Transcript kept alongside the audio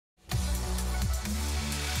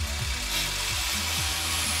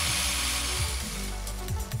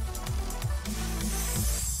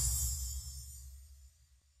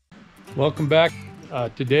Welcome back.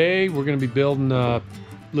 Today we're going to be building a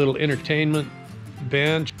little entertainment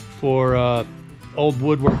bench for old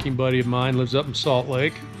woodworking buddy of mine, lives up in Salt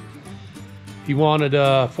Lake. He wanted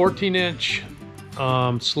a 14-inch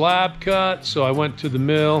slab cut, so I went to the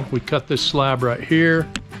mill. We cut this slab right here.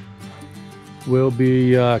 We'll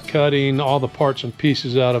be cutting all the parts and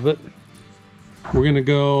pieces out of it. We're going to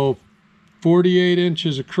go 48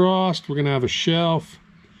 inches across. We're going to have a shelf.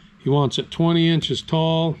 He wants it 20 inches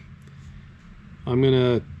tall. I'm going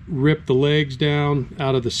to rip the legs down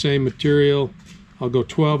out of the same material. I'll go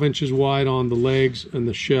 12 inches wide on the legs and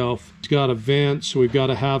the shelf. It's got a vent, so we've got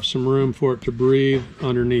to have some room for it to breathe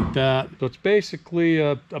underneath that. So it's basically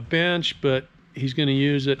a bench, but he's going to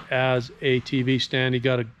use it as a TV stand. He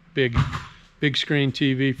got a big screen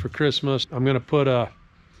TV for Christmas. I'm going to put a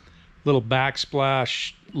little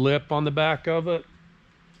backsplash lip on the back of it,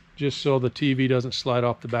 just so the TV doesn't slide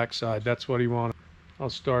off the backside. That's what he wanted. I'll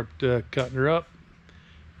start cutting her up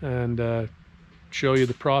and show you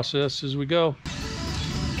the process as we go.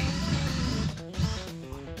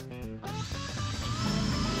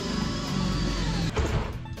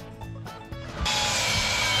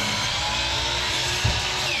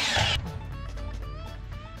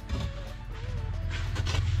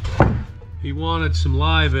 He wanted some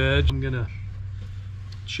live edge. I'm gonna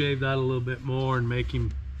shave that a little bit more and make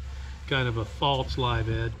him kind of a false live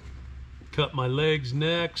edge. Cut my legs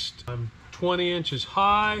next. I'm 20 inches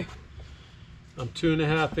high. I'm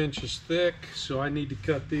 2.5 inches thick, so I need to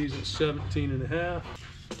cut these at 17.5.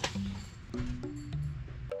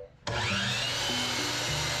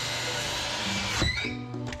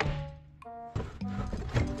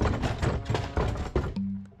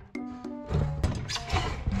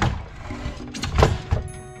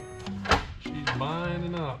 She's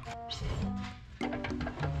binding up.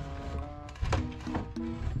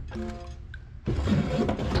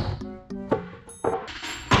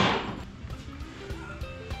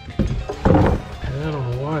 I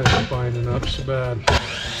don't know why it's binding up so bad.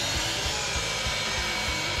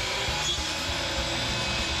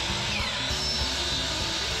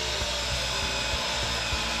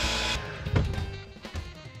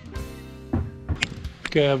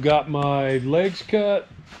 Okay, I've got my legs cut,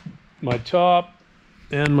 my top,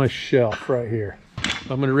 and my shelf right here.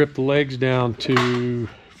 I'm going to rip the legs down to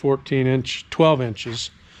 12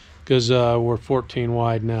 inches, because we're 14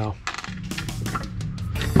 wide now.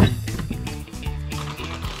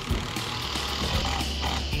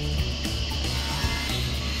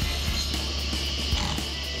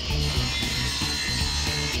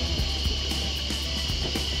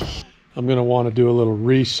 I'm going to want to do a little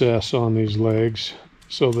recess on these legs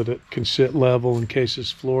so that it can sit level in case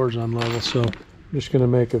this floor is unlevel. So I'm just going to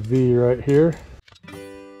make a V right here.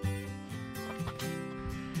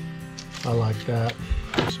 I like that.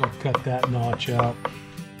 So I'll cut that notch out.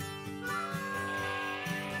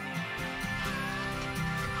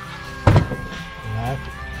 Like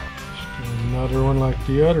it. Just do another one like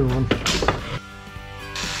the other one.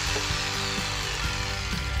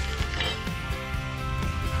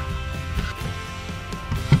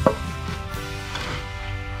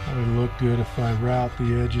 That would look good if I route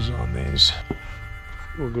the edges on these.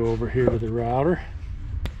 We'll go over here to the router.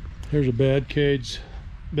 Here's a bed cage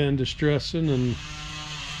been distressing and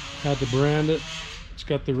had to brand it. It's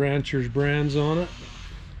got the rancher's brands on it.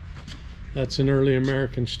 That's an early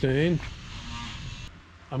American stain.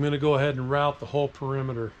 I'm going to go ahead and route the whole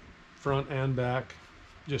perimeter, front and back,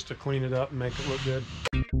 just to clean it up and make it look good.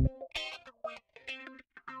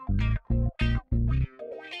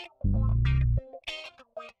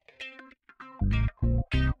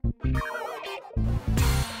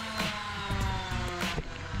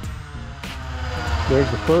 There's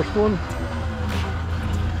the first one.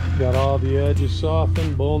 Got all the edges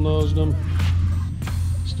softened, bull-nosed them.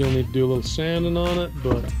 Still need to do a little sanding on it,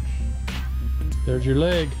 but there's your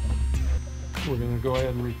leg. We're going to go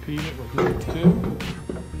ahead and repeat it with number 2.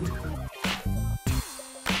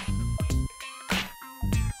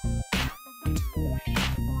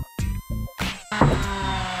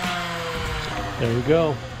 There we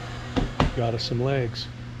go. Got us some legs.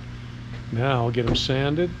 Now I'll get them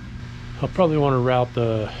sanded. I'll probably want to route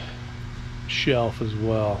the shelf as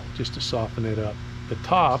well, just to soften it up. The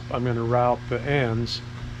top, I'm going to route the ends,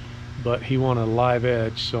 but he wanted a live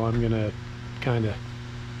edge, so I'm going to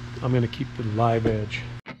keep the live edge.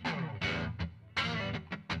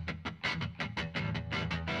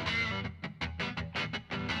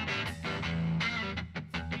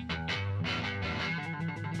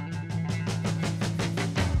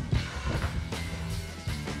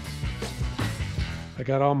 I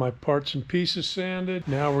got all my parts and pieces sanded.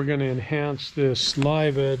 Now we're going to enhance this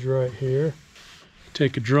live edge right here.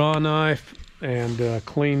 Take a draw knife and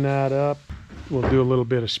clean that up. We'll do a little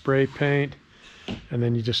bit of spray paint, and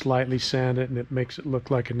then you just lightly sand it and it makes it look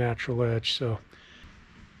like a natural edge. So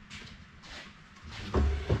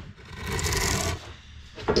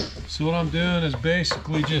what I'm doing is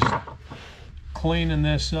basically just cleaning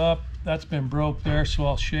this up. That's been broke there, so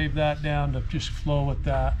I'll shave that down to just flow with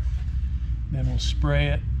that. Then we'll spray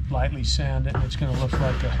it, lightly sand it, and it's going to look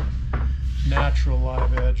like a natural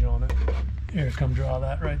live edge on it. Here, come draw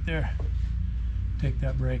that right there. Take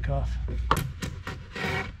that break off. Yeah,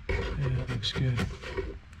 that looks good.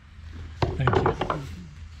 Thank you.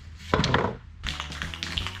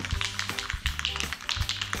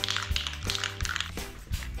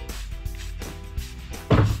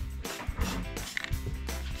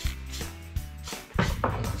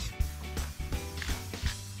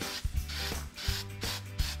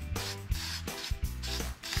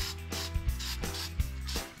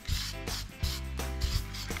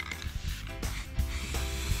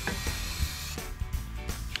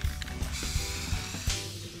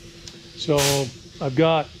 So I've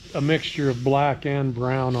got a mixture of black and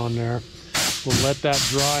brown on there. We'll let that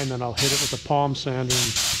dry, and then I'll hit it with a palm sander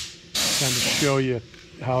and kind of show you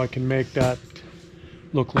how I can make that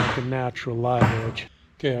look like a natural live edge.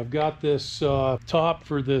 Okay, I've got this top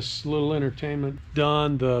for this little entertainment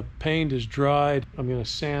done. The paint is dried. I'm going to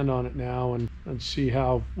sand on it now and see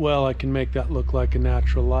how well I can make that look like a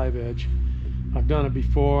natural live edge. I've done it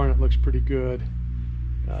before and it looks pretty good.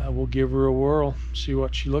 We'll give her a whirl, see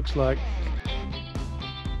what she looks like.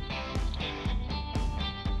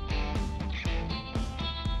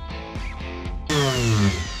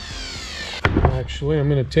 Actually, I'm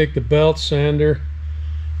going to take the belt sander,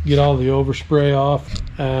 get all the overspray off,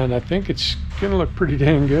 and I think it's going to look pretty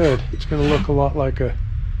dang good. It's going to look a lot like a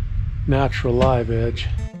natural live edge.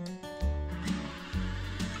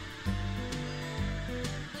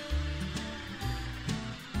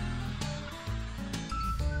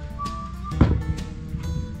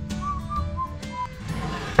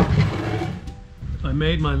 I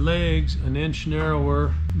made my legs an inch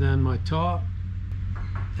narrower than my top.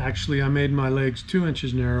 Actually, I made my legs 2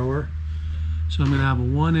 inches narrower. So I'm going to have a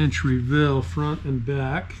 1-inch reveal front and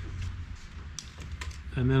back.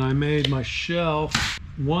 And then I made my shelf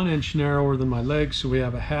 1 inch narrower than my legs, so we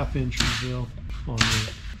have a 1/2 inch reveal on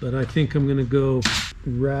there. But I think I'm going to go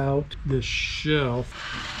route this shelf.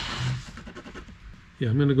 Yeah,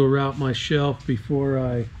 I'm going to go route my shelf before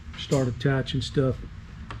I start attaching stuff.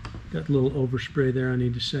 Got a little overspray there I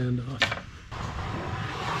need to sand off.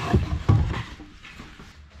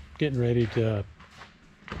 Getting ready to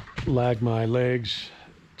lag my legs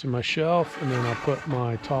to my shelf, and then I'll put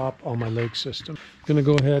my top on my leg system. I'm gonna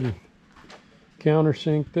go ahead and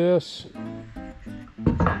countersink this.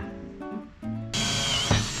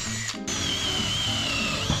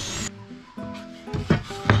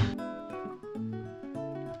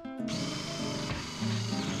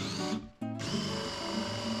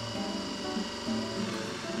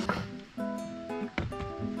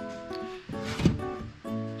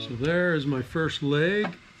 So there is my first leg.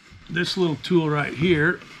 This little tool right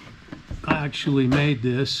here, I actually made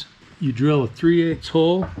this. You drill a 3/8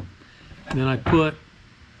 hole, and then I put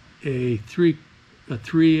a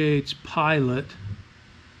 3/8 pilot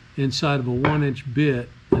inside of a 1-inch bit,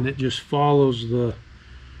 and it just follows the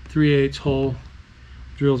 3/8 hole,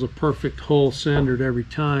 drills a perfect hole centered every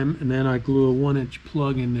time, and then I glue a 1-inch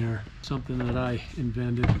plug in there, something that I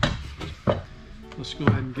invented. Let's go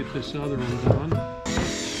ahead and get this other one done.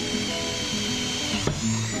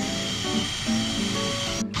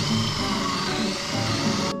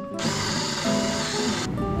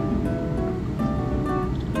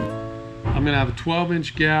 I'm going to have a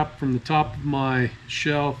 12-inch gap from the top of my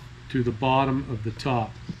shelf to the bottom of the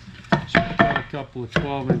top. So I've got a couple of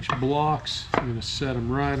 12-inch blocks. I'm going to set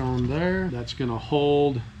them right on there. That's going to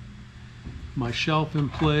hold my shelf in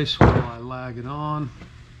place while I lag it on.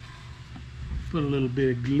 Put a little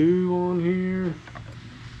bit of glue on here.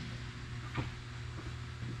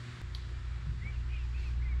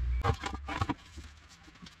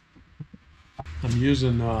 I'm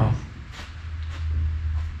using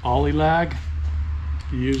ollie lag.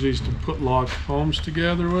 You use these to put log homes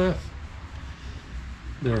together with.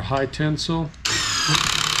 They're high tensile,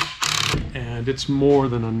 and it's more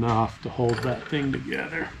than enough to hold that thing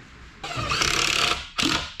together.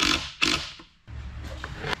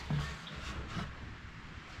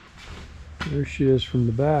 There she is from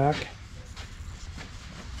the back.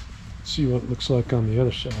 Let's see what it looks like on the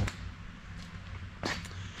other side.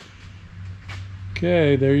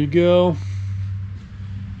 Okay, there you go.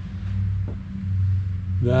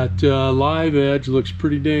 That live edge looks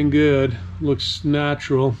pretty dang good. Looks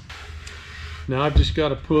natural. Now I've just got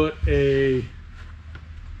to put a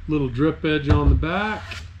little drip edge on the back.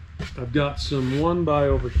 I've got some 1x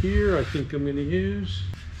over here I think I'm going to use.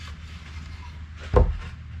 I'll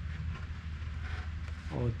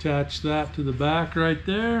attach that to the back right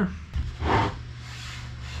there.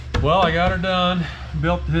 Well, I got her done.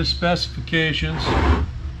 Built his specifications.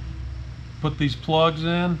 Put these plugs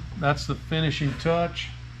in. That's the finishing touch.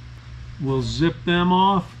 We'll zip them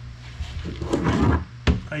off.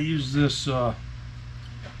 I use this little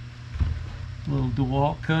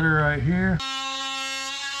DeWalt cutter right here.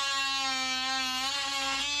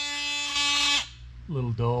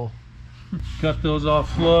 Little dull. Cut those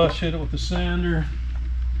off flush, hit it with the sander,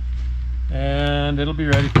 and it'll be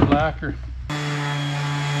ready for lacquer.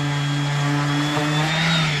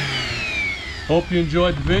 Hope you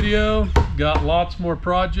enjoyed the video. Got lots more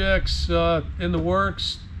projects in the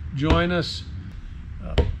works. Join us.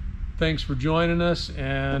 Thanks for joining us,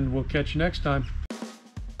 and we'll catch you next time.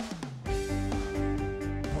 Oh,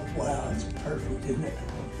 wow, it's perfect, isn't it?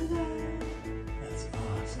 That's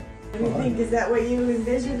awesome. What do you think? Is that what you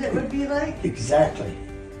envisioned it would be like? Exactly.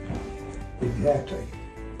 Exactly.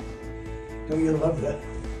 Don't you love the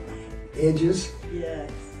edges? Yes.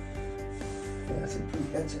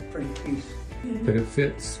 That's a pretty piece. But it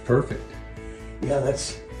fits perfect. Yeah,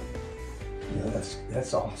 that's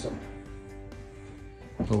awesome.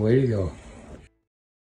 Away you go.